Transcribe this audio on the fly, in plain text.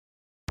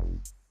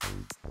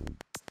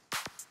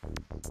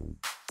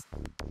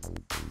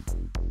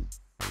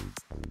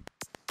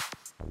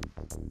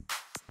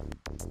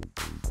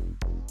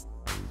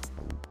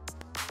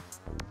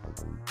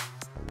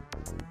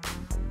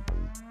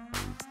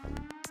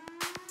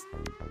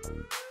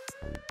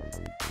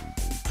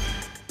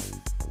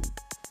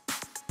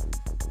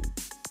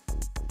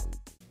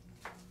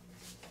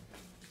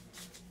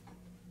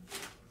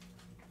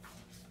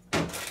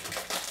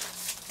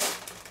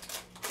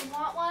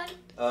Want one?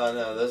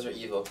 No, those are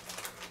evil.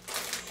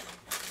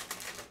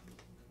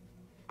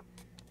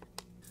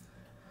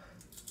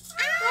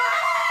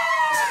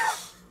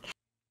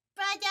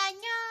 Brother,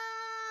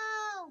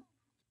 no!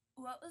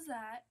 What was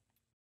that?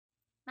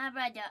 My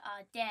brother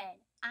are dead.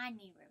 I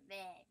need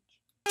revenge.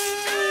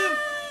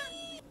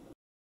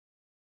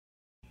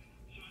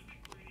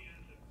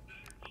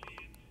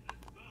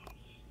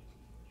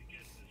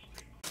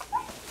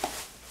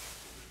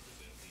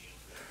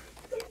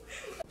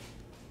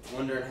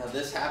 Wondering how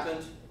this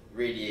happened?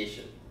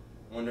 Radiation.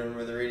 Wondering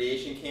where the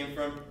radiation came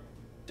from?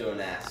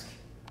 Don't ask.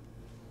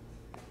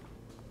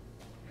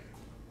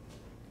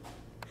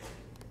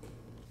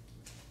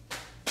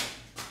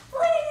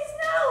 Please,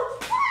 no!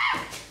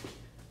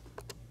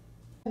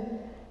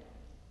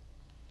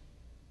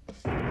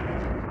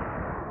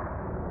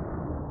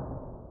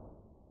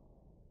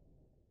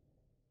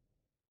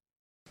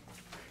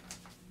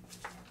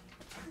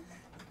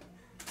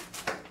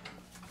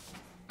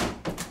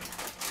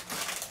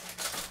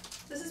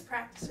 This is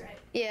practice, right?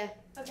 Yeah.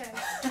 Okay.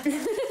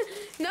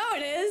 No,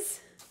 it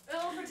is.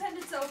 We'll pretend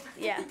it's open.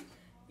 Yeah.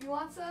 You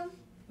want some?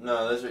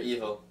 No, those are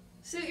evil.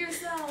 Suit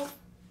yourself.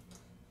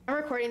 I'm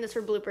recording this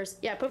for bloopers.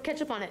 Yeah, put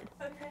ketchup on it.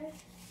 Okay.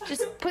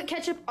 Just put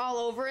ketchup all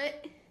over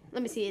it.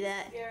 Let me see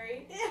that.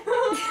 Scary.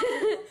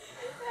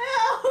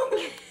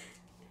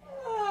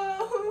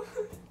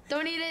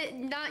 Don't eat it,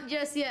 not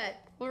just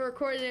yet. We'll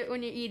record it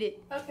when you eat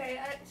it. Okay,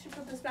 I should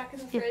put this back in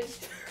the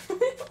fridge.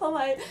 Oh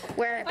my.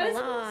 Where it Why does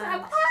it look so-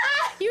 belongs.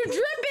 Ah! You're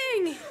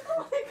dripping!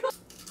 Oh my god.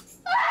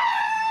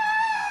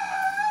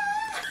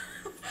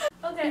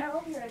 Okay, I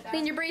will be right back.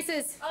 Clean your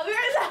braces. I'll be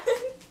right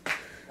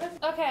back.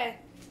 Okay.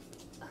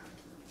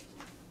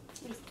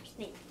 Mr.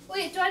 Snake.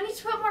 Wait, do I need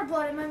to put more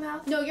blood in my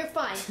mouth? No, you're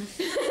fine.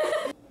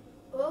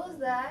 What was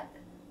that?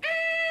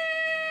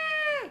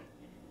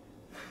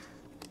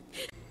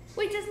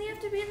 Wait, doesn't he have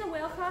to be in the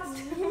whale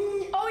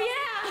costume? Oh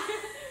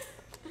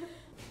yeah!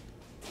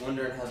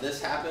 Wondering how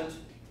this happened?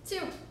 2,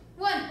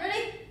 1,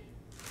 ready?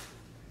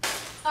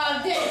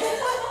 Oh,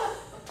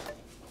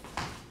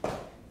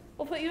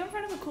 We'll put you in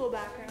front of a cool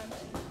background.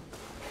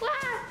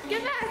 Ah,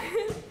 get back!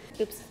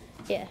 Oops.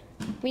 Yeah.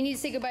 We need to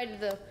say goodbye to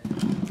the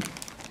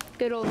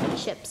good old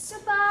chips.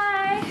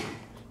 Goodbye.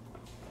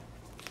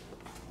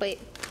 Wait.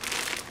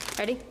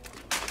 Ready?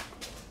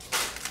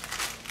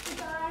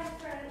 Goodbye,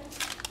 friends.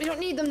 We don't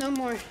need them no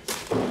more.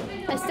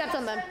 I stepped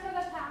on them. Friends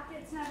are the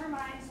packets, never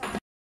mind. Sorry.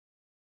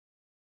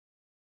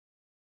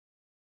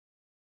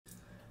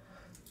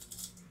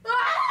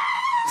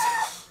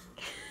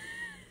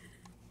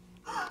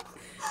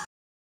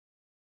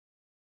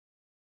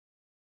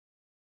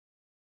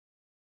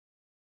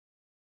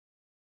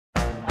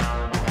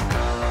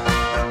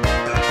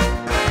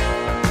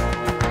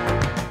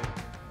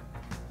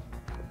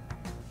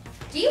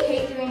 Do you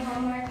hate doing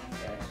homework?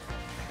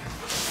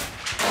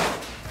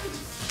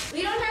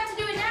 We don't have to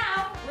do it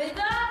now with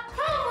the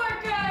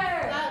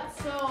homeworker!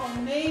 That's so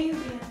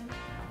amazing.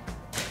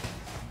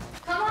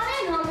 Come on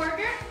in,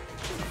 homeworker.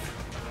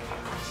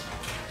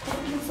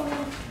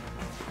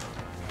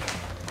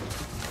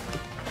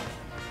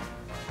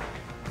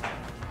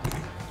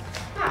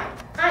 Hi,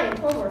 I am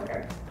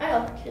Homeworker. I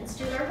help kids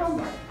do their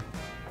homework.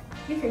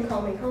 You can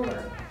call me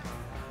Homer.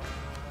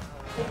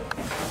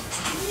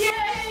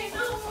 Yay!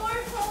 No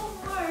more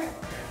homework.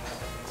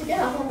 To get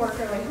a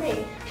homeworker like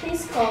me,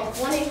 please call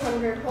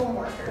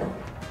 1-800-HOMEWORKER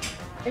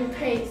and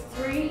pay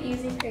 3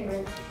 easy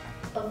payments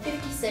of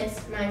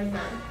 $56.99.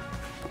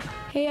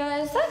 Hey,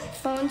 is that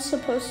phone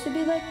supposed to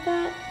be like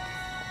that?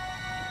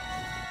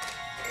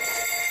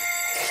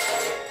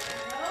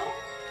 No?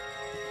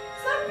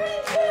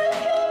 Something good.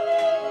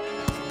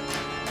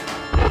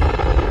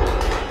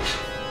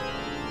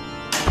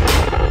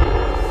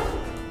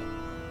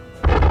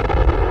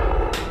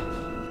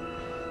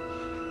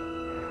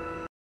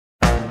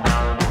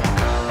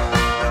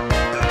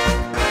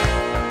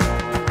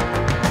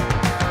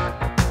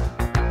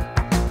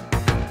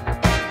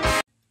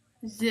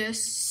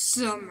 This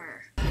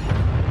summer.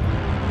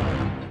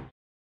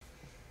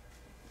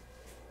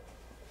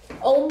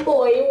 Oh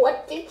boy,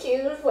 what to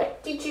choose,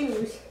 what to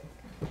choose.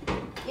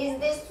 Is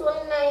this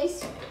one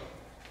nice?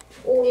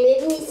 Oh,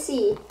 let me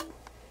see.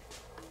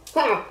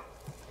 Huh.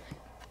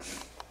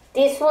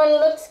 This one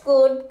looks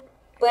good,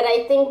 but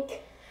I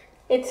think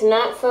it's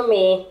not for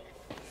me.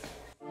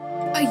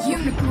 A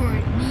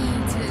unicorn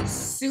needs a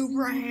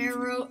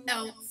superhero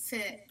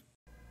outfit.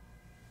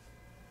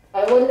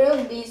 I wonder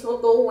if these will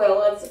go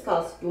well as a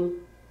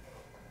costume.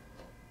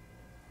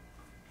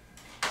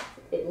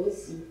 Let me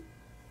see.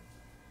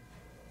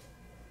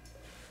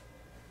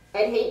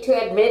 I'd hate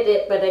to admit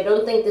it, but I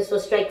don't think this will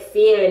strike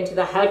fear into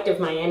the heart of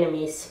my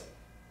enemies.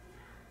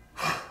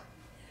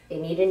 They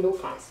need a new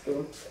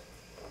costume.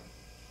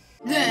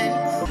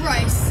 Then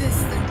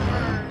crisis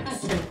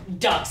occurs.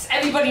 Ducks,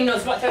 everybody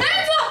knows what to...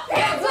 Hands up!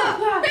 Hands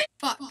up!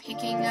 But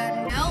picking out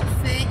an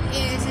outfit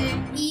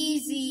isn't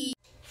easy.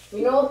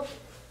 You know,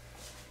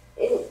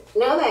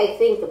 now that I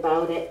think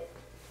about it,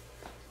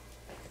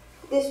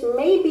 this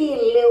may be a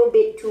little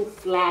bit too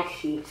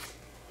flashy.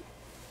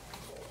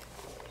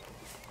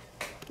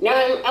 Now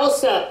I'm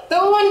Elsa, the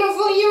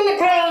wonderful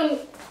unicorn!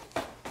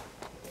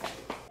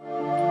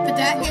 But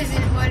that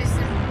isn't what is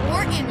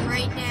important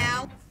right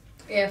now.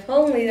 If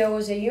only there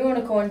was a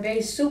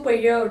unicorn-based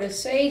superhero to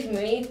save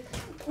me.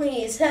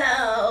 Please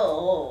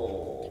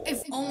help.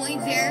 If only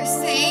their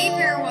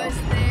savior was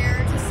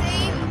there to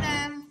save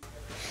them.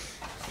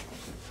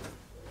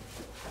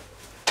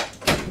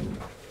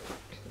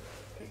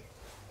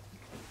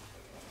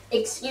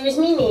 Excuse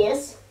me,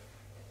 miss.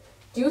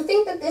 Do you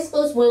think that this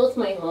goes well with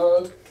my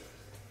home?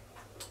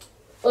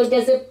 Or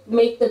does it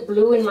make the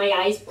blue in my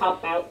eyes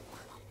pop out?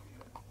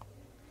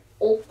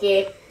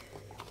 Okay.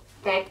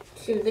 Back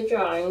to the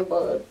drawing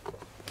board.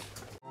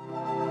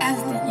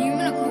 As the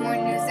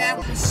unicorn is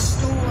at the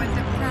store,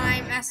 the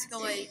crime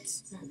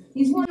escalates.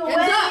 He's running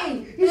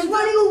away! He's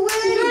running away!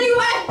 He's running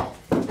away!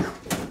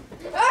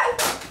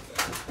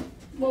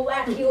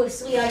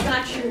 Miraculously, I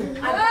got you.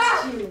 I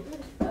got you.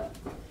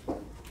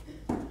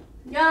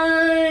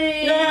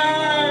 Yay!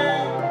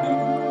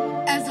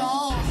 As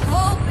all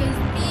hope is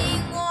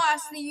being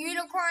lost, the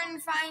unicorn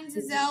finds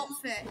his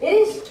outfit.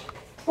 It is.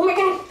 Oh my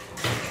god.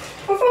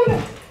 I found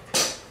it.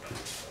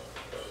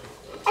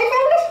 I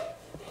found it.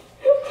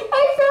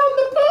 I found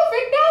the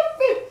perfect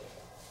outfit.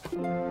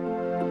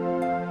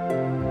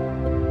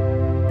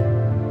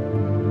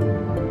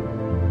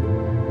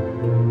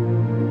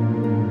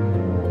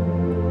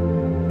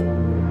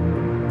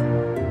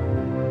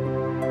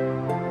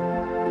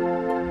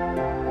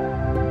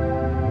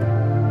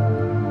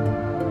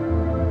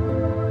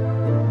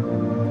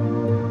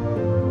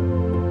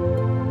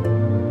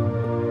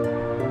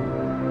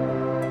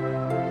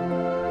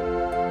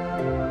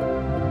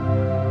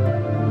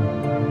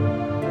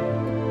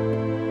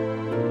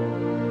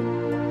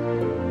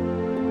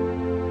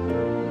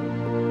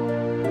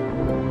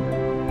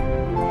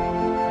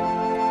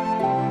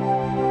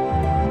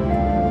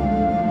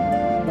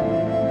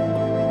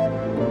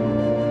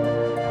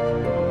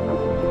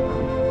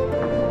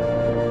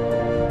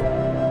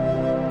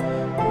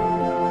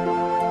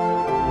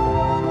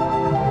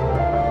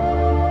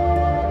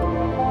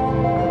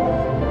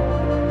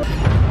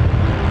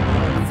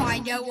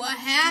 Find out what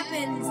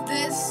happens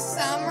this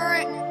summer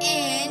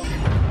in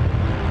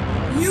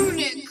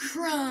Unit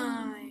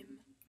Crime.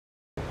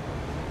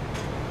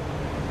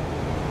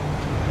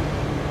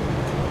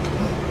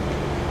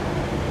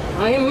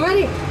 I am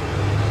ready.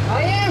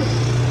 I am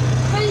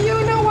the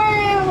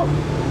Uniwhale.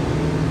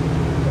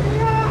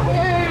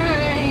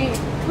 Yay!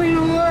 We're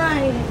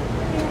alive.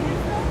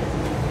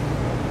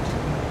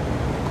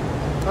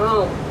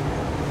 Oh.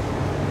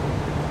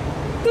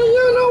 The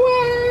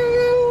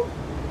Uniwhale.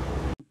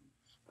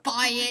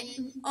 Buy it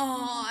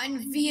on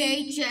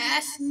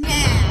VHS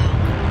now.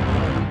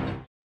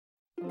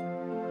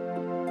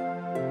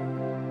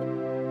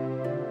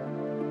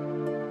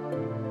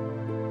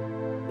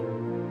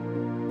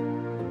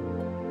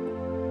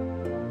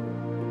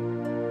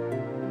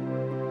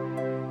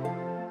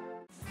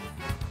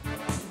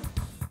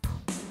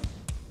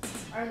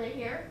 Are they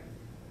here?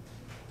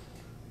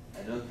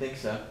 I don't think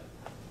so.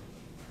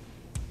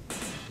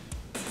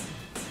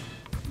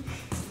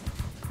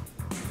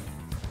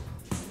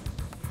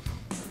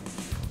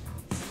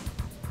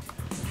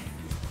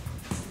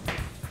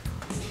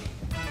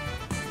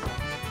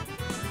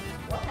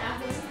 What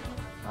happened?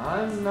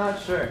 I'm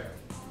not sure.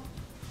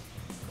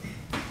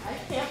 I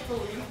can't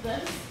believe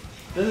this.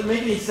 Doesn't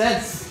make any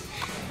sense.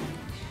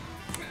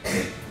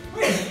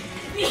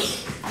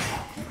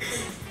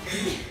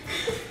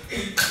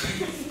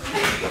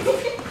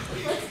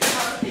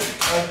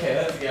 Okay,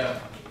 let's go.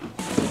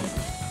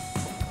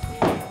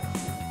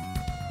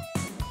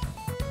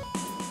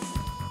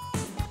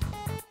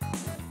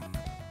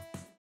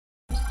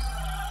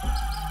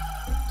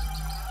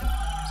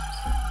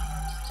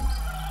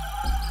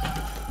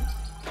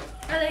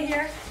 Are they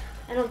here?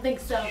 I don't think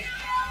so.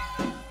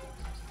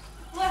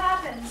 What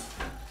happened?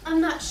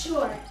 I'm not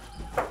sure.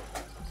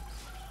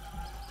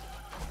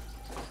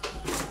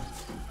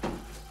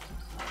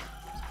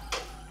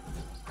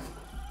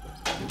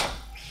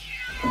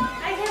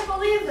 I can't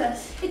believe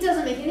this. It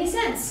doesn't make any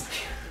sense.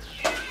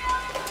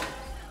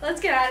 Let's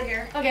get out of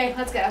here. Okay,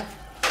 let's go.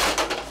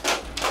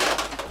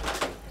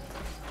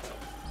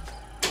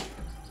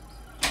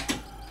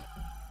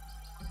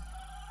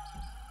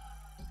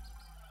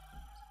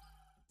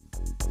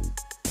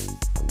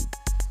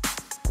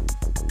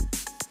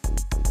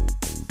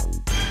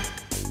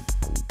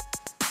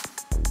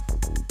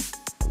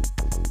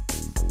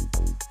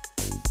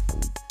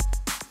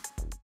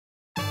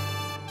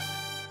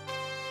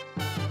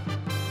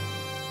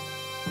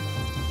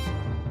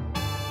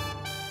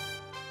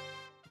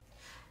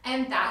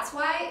 And that's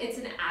why it's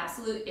an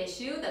absolute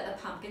issue that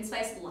the pumpkin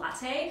spice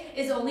latte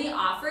is only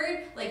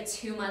offered like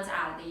 2 months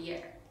out of the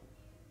year.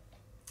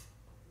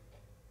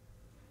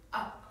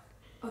 Oh,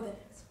 that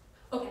is.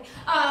 Okay,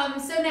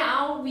 so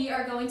now we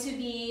are going to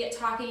be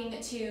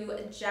talking to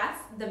Jeff,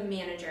 the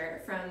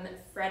manager from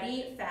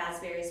Freddy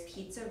Fazbear's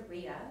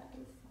Pizzeria,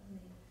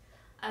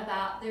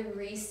 about the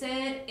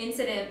recent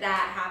incident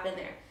that happened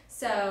there.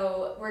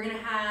 So we're gonna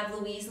have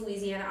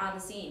Louisiana on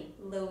the scene.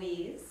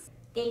 Louise.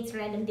 Thanks,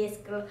 Random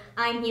Disc Girl.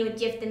 I'm here with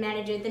Jeff, the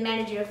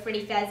manager of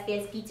Freddy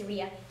Fazbear's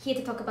Pizzeria, here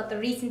to talk about the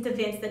recent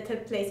events that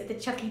took place at the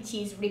Chuck E.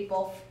 Cheese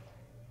ripoff.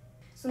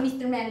 So,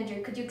 Mr.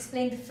 Manager, could you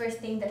explain the first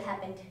thing that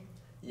happened?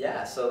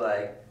 Yeah, so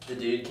like the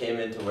dude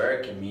came into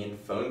work and me and the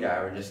phone guy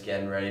were just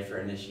getting ready for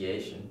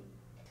initiation.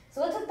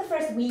 So what's the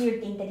first weird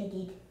thing that he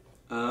did?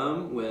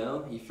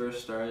 Well, he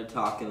first started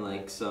talking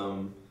like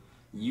some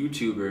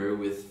YouTuber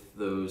with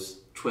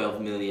those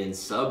 12 million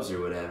subs or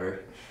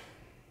whatever.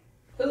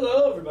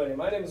 Hello everybody,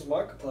 my name is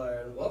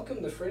Markiplier and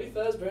welcome to Freddy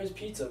Fazbear's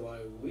Pizza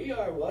while we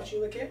are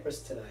watching the cameras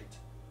tonight.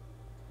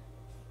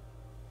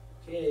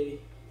 Okay.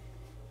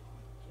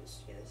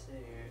 Just gonna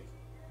sit here.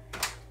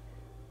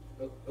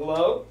 Oh,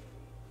 hello?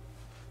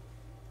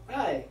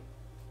 Hi.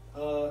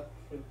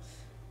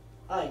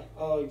 Hi.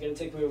 Oh, you're gonna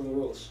take me over the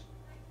rules.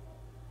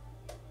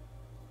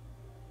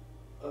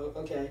 Oh,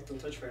 okay. Don't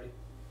touch Freddy.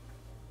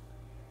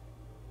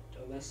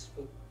 Don't mess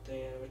with the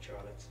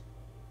animatronics.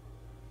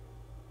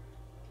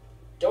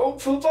 Don't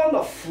poop on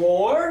the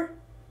floor?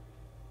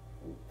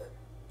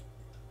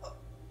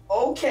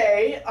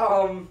 Okay,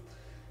 I'm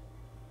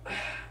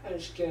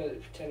just gonna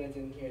pretend I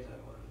didn't hear that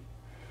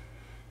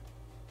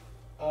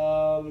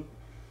one.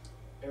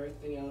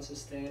 Everything else is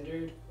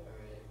standard.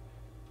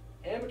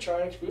 Alright.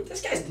 Animatronics group.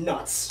 This guy's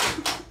nuts!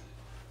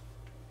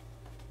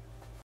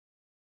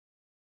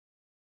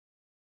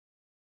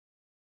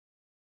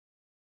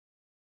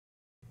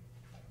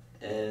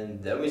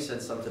 And then we said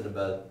something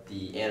about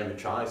the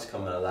animatronics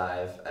coming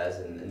alive as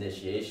an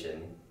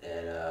initiation,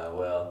 and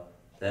well,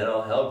 then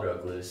all hell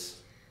broke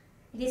loose.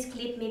 This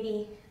clip may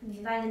be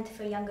violent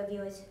for younger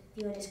viewers.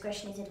 Viewer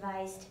discretion is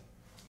advised.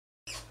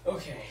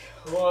 Okay.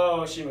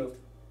 Whoa, she moved.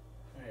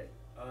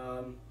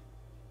 Alright,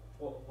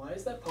 why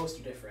is that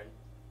poster different?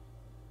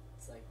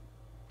 It's like...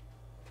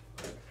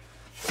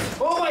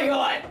 Oh my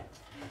god!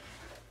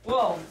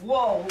 Whoa,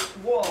 whoa,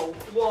 whoa,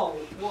 whoa,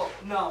 whoa,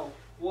 no.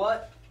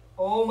 What?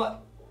 Oh my...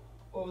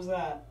 What was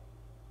that?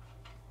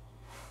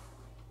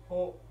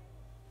 Oh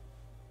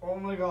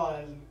my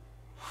god.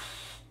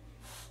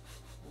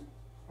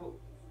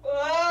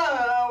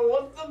 Ah,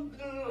 what the...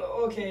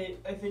 Okay,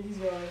 I think he's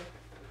gone.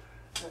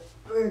 That's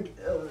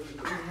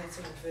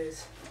in the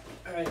face.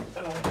 Alright,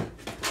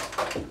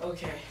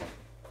 okay.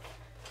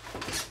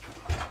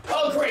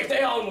 Oh great,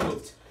 they all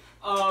moved.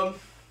 Oh,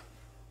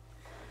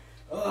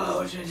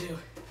 what should I do?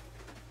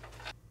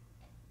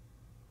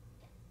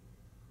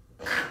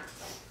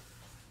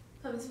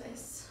 Pumpkin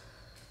spice.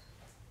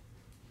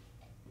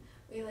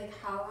 Wait, like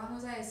how long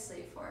was I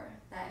asleep for?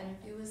 That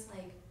interview was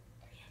like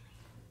really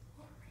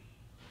boring.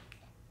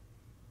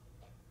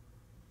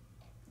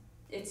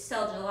 It's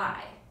still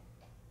July.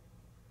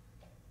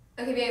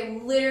 Okay, but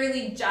I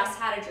literally just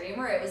had a dream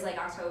where it was like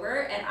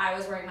October and I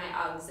was wearing my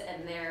Uggs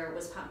and there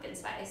was pumpkin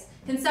spice.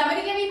 Can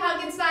somebody give me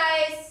pumpkin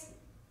spice?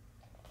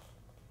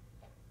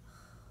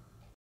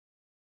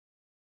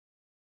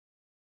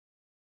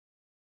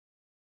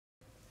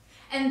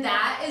 And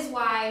that is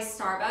why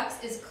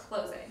Starbucks is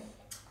closing.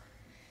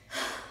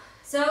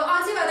 So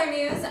on to other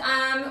news.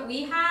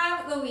 We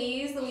have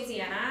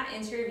Louisiana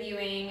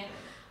interviewing,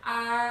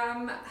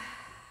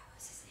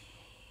 what's his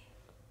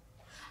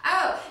name?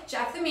 Oh,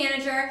 Jeff the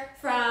manager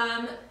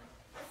from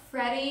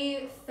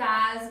Freddy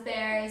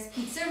Fazbear's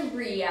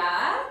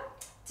Pizzeria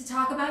to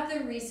talk about the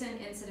recent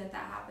incident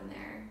that happened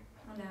there.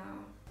 Oh no.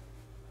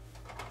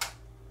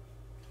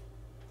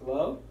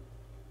 Hello?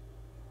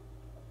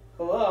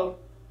 Hello?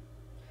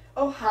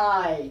 Oh,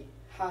 hi.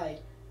 Hi.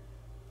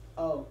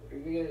 Oh,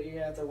 you're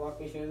gonna have to walk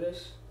me through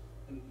this?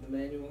 The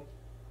manual?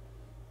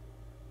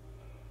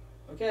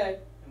 Okay,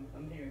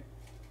 I'm here.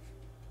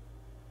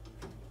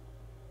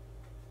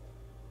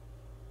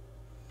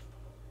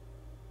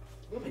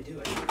 What am I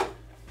doing?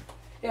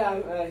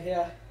 Yeah,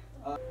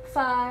 yeah.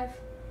 5,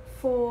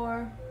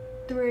 4,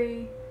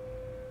 3,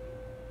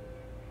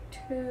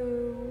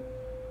 2.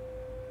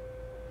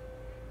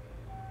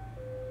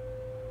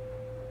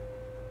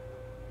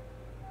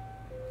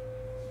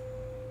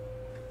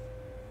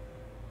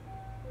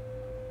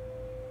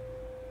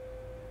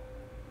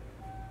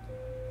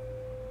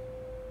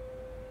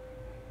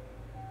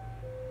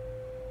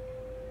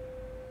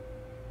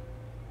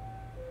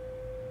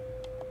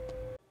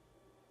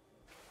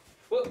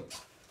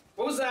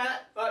 What was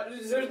that?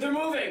 They're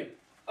moving.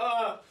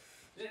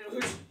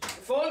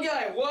 Phone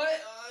guy, what?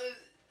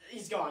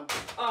 He's gone.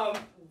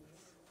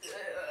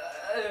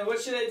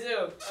 What should I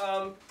do?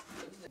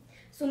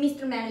 So,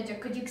 Mr. Manager,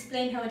 could you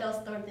explain how it all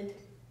started?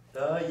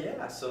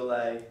 Yeah, so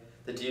like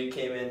the dude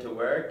came into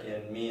work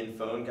and me and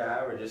phone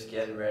guy were just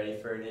getting ready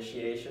for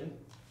initiation.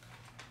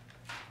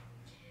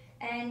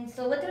 And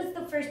so what was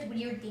the first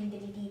weird thing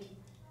that he did?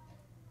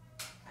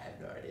 I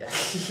have no idea.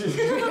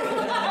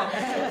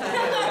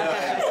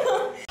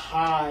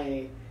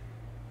 Hi.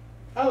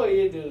 How are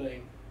you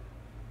doing?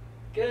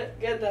 Good,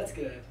 that's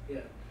good,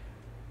 yeah.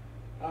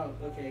 Oh,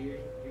 okay, you're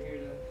here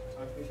to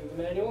talk me through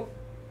the manual?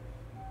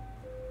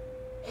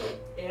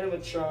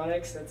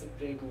 Animatronics, that's a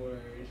big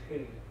word.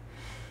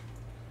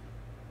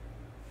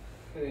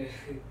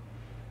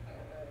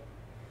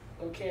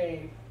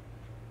 Okay.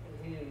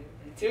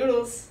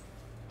 Toodles.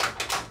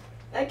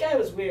 That guy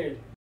was weird.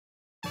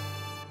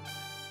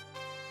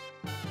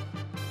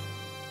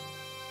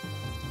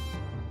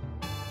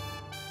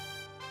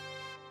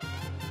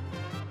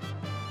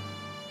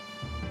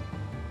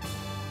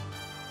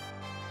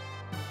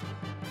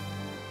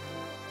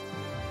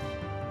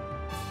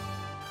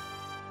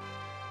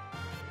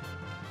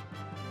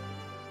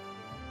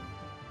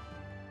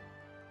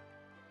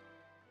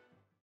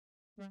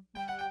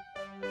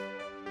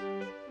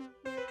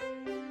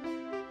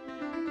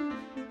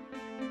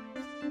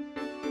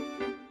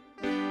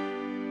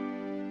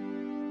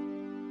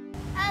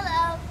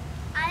 Hello,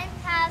 I'm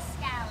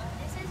Pascal.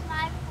 This is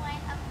my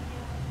point of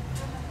view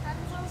from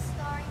Rapunzel's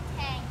story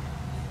Tangled.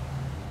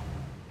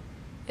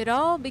 It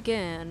all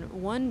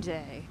began one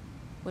day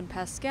when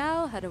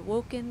Pascal had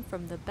awoken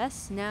from the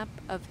best nap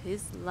of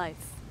his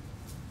life.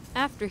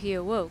 After he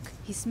awoke,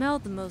 he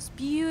smelled the most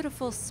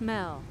beautiful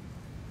smell.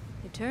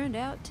 It turned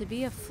out to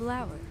be a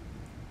flower.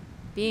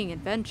 Being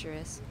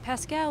adventurous,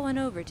 Pascal went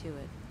over to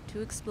it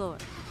to explore.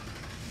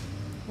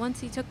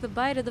 Once he took the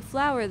bite of the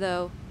flower,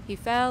 though, he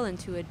fell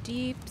into a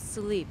deep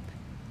sleep.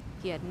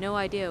 He had no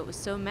idea it was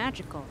so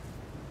magical.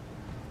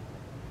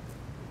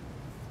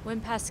 When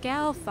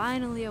Pascal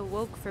finally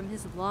awoke from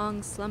his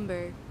long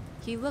slumber,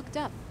 he looked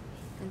up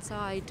and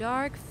saw a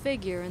dark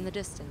figure in the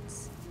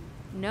distance.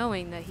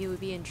 Knowing that he would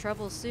be in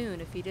trouble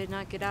soon if he did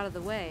not get out of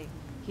the way,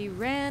 he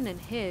ran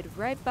and hid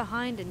right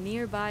behind a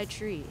nearby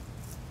tree,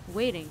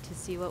 waiting to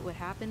see what would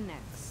happen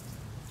next.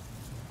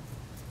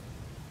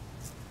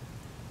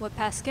 What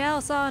Pascal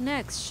saw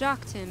next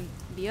shocked him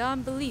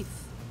beyond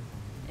belief.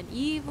 An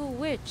evil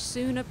witch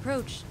soon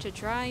approached to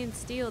try and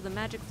steal the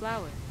magic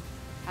flower.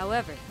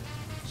 However,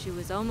 she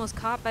was almost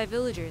caught by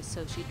villagers,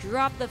 so she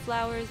dropped the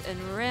flowers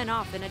and ran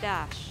off in a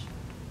dash.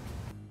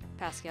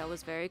 Pascal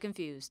was very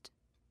confused.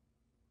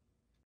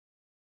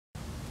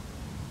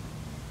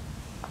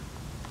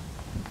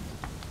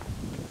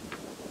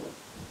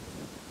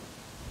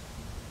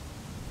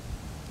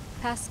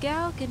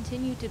 Pascal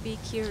continued to be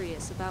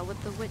curious about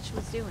what the witch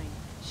was doing.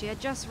 She had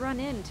just run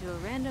into a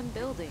random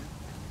building.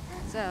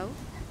 So,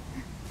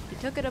 he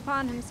took it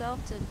upon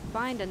himself to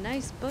find a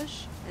nice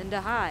bush and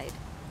to hide,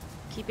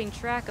 keeping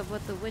track of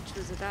what the witch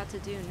was about to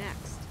do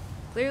next.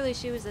 Clearly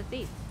she was a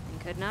thief and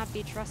could not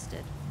be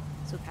trusted,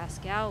 so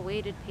Pascal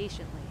waited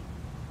patiently.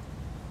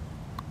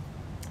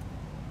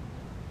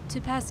 To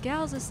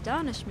Pascal's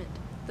astonishment,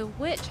 the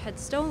witch had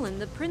stolen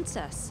the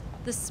princess,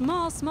 the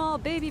small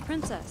baby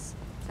princess.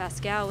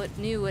 Pascal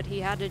knew what he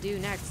had to do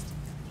next.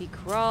 He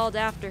crawled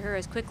after her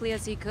as quickly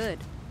as he could,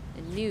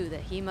 and knew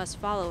that he must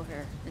follow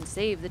her and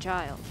save the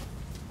child.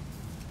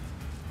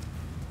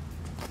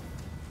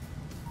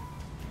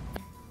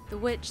 The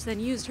witch then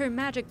used her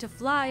magic to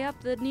fly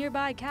up the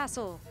nearby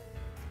castle.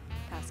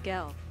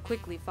 Pascal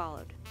quickly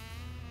followed.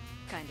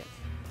 Kind of.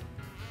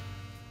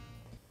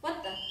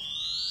 What the?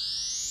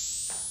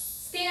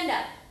 Stand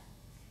up.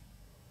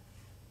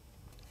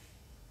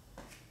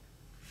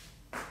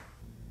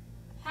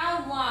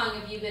 How long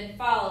have you been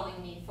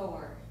following me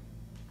for?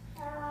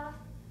 Flower?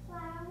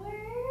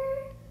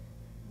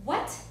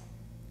 What?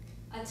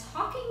 A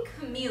talking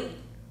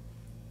chameleon.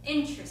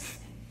 Interesting.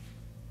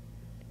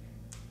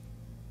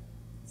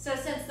 So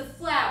since the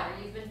flower,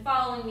 you've been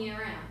following me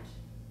around.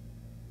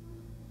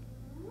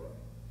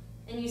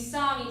 And you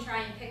saw me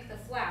try and pick the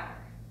flower.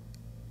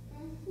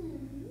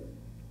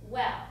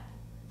 Well,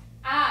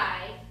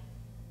 I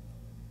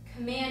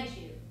command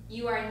you,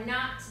 you are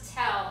not to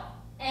tell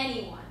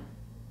anyone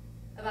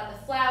about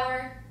the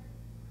flower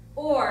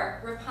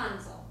or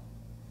Rapunzel.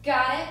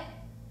 Got it?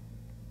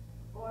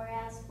 Or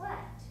else what?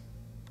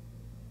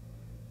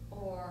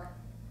 Or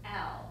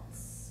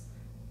else.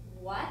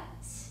 What?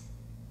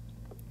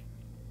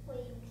 Will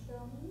you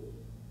kill me?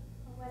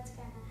 Or what's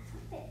gonna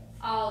happen?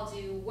 I'll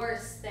do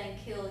worse than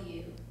kill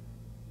you.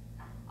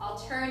 I'll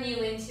turn you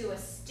into a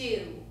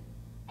stew.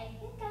 I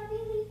think I'll be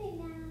leaving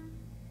now.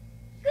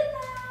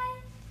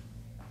 Goodbye!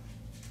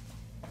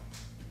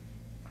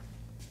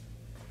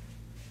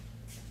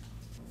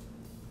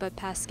 But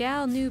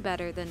Pascal knew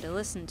better than to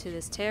listen to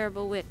this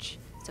terrible witch,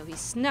 so he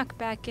snuck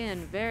back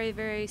in very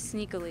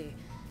sneakily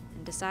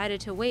and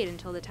decided to wait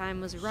until the time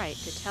was right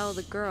to tell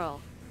the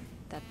girl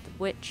that the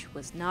witch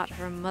was not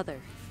her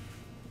mother.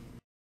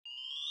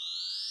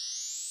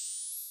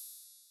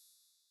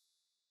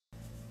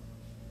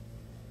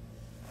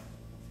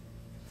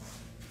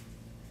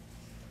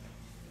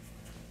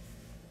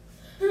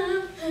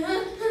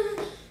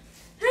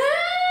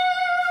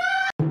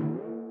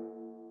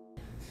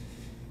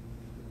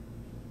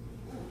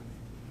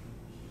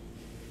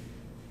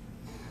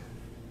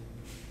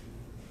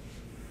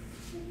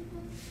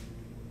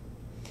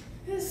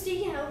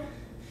 stay down.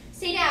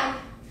 Stay down.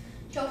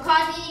 Don't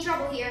cause me any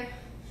trouble here.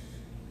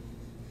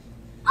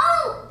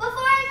 Oh, before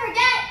I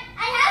forget,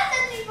 I have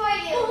something for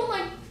you. Oh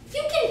my,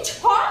 you can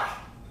talk?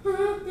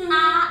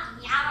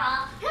 Yeah.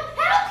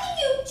 How can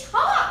you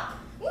talk?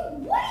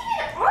 What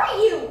even are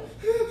you?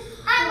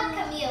 I'm a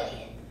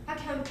chameleon. A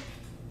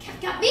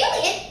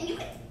chameleon?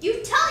 You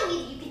telling me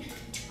that you can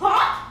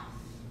talk?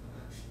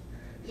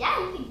 Yeah,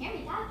 you can hear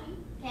me talking,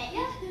 can't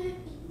you?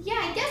 Yeah,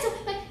 I guess so,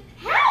 but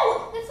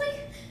how? It's like,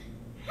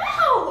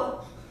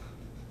 how?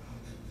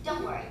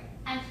 Don't worry,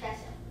 I'm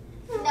special.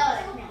 No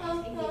other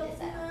chameleons can do this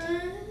at all.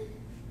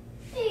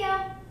 Here you go.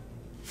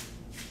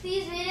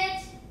 Please read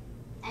it,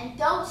 and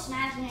don't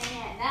smash my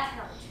hand. That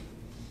hurt.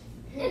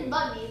 It didn't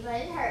bug me, but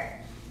it hurt.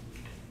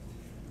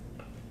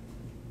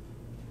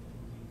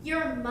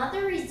 Your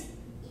mother is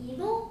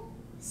evil?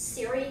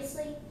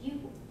 Seriously?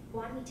 You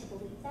want me to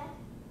believe that?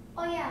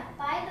 Oh yeah,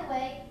 by the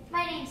way,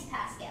 my name's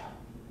Pascal.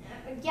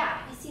 Yeah,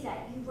 I see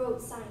that. You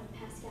wrote signed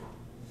Pascal.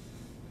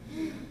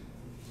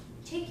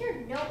 Take your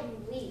note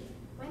and leave.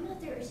 My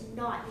mother is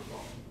not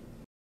evil.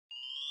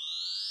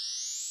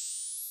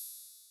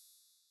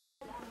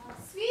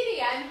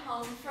 Sweetie, I'm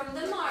home from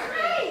the market.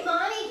 Hi,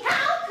 Mommy.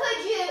 How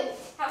could you?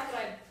 How could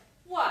I?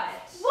 What?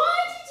 Why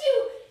did you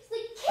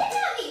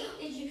kidnap me?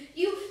 Did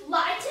you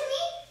lied to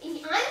me? And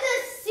I'm the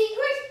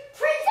secret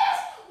princess?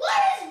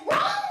 What is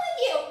wrong with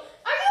you?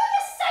 Are you like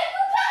a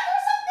psychopath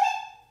or something?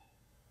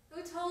 Who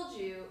told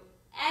you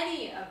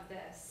any of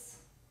this?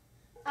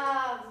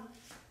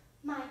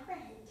 My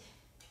friend.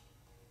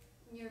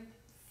 Your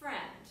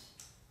friend.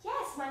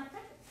 Yes, my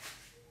friend.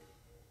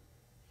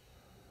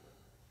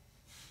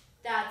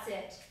 That's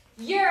it.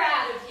 You're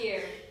out of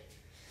here.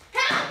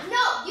 How?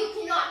 No, you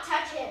cannot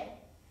touch him.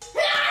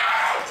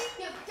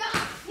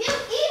 You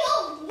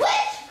evil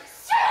witch!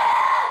 So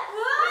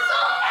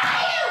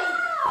are you!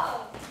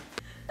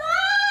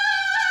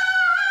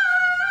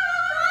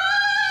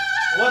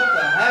 What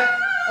the heck?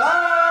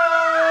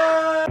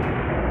 Ah!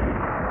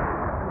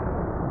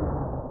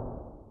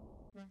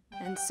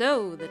 And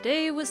so the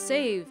day was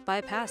saved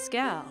by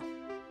Pascal.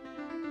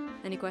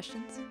 Any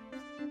questions?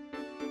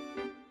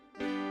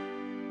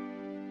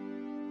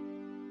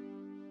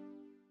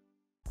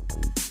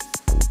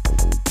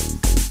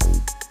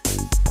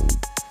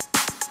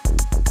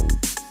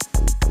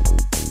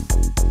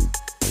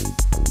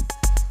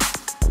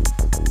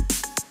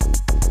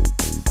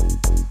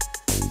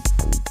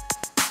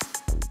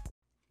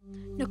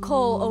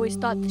 Nicole always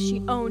thought that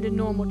she owned a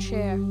normal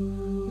chair.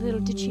 Little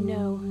did she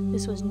know,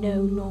 this was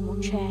no normal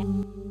chair.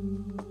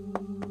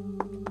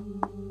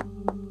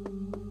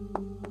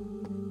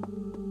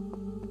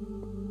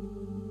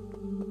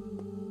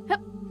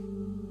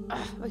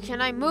 Why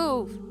can't I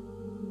move?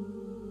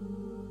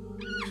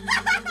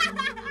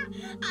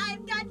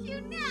 I've got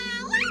you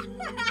now.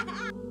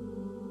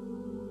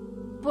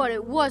 But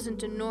it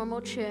wasn't a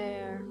normal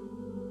chair.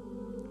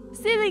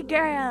 Silly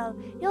girl,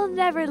 you'll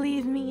never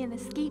leave me and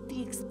escape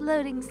the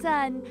exploding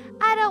sun.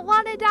 I don't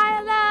want to die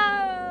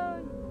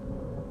alone.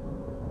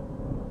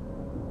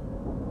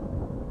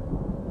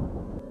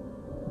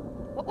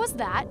 What was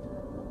that?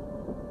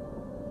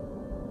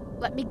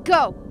 Let me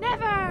go.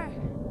 Never.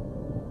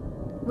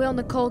 Will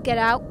Nicole get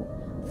out?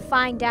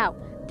 Find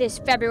out this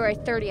February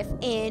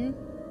 30th in...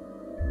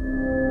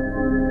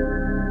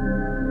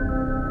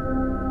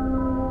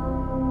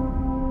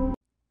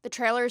 The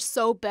trailer is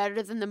so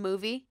better than the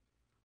movie.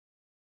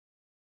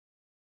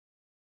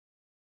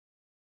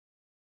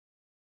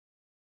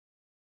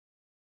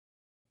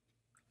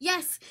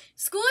 Yes,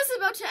 school is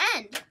about to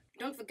end.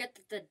 Don't forget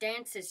that the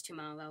dance is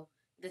tomorrow.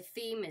 The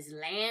theme is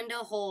Land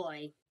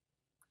Ahoy.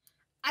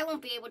 I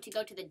won't be able to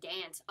go to the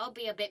dance. I'll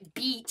be a bit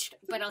beached,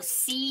 but I'll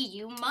see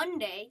you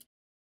Monday.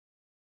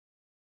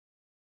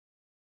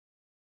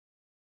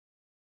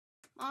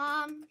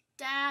 Mom,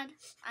 Dad,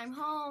 I'm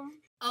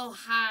home. Oh,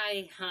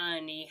 hi,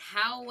 honey.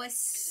 How was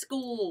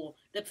school?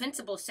 The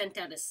principal sent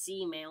out a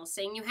C-mail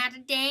saying you had a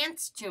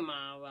dance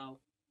tomorrow.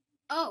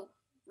 Oh,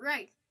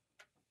 right.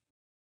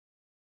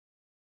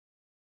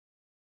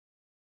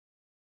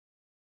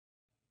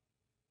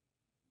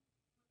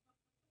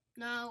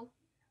 No.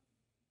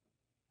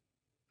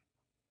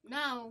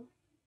 No.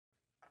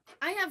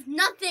 I have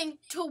nothing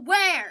to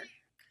wear.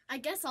 I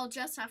guess I'll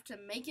just have to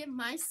make it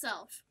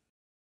myself.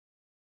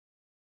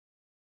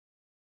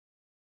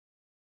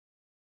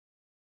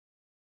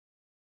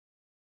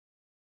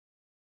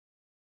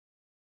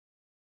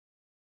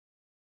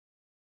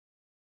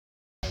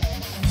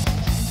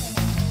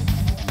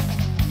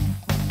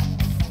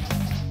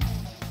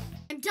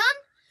 I'm done.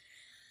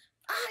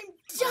 I'm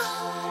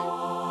done.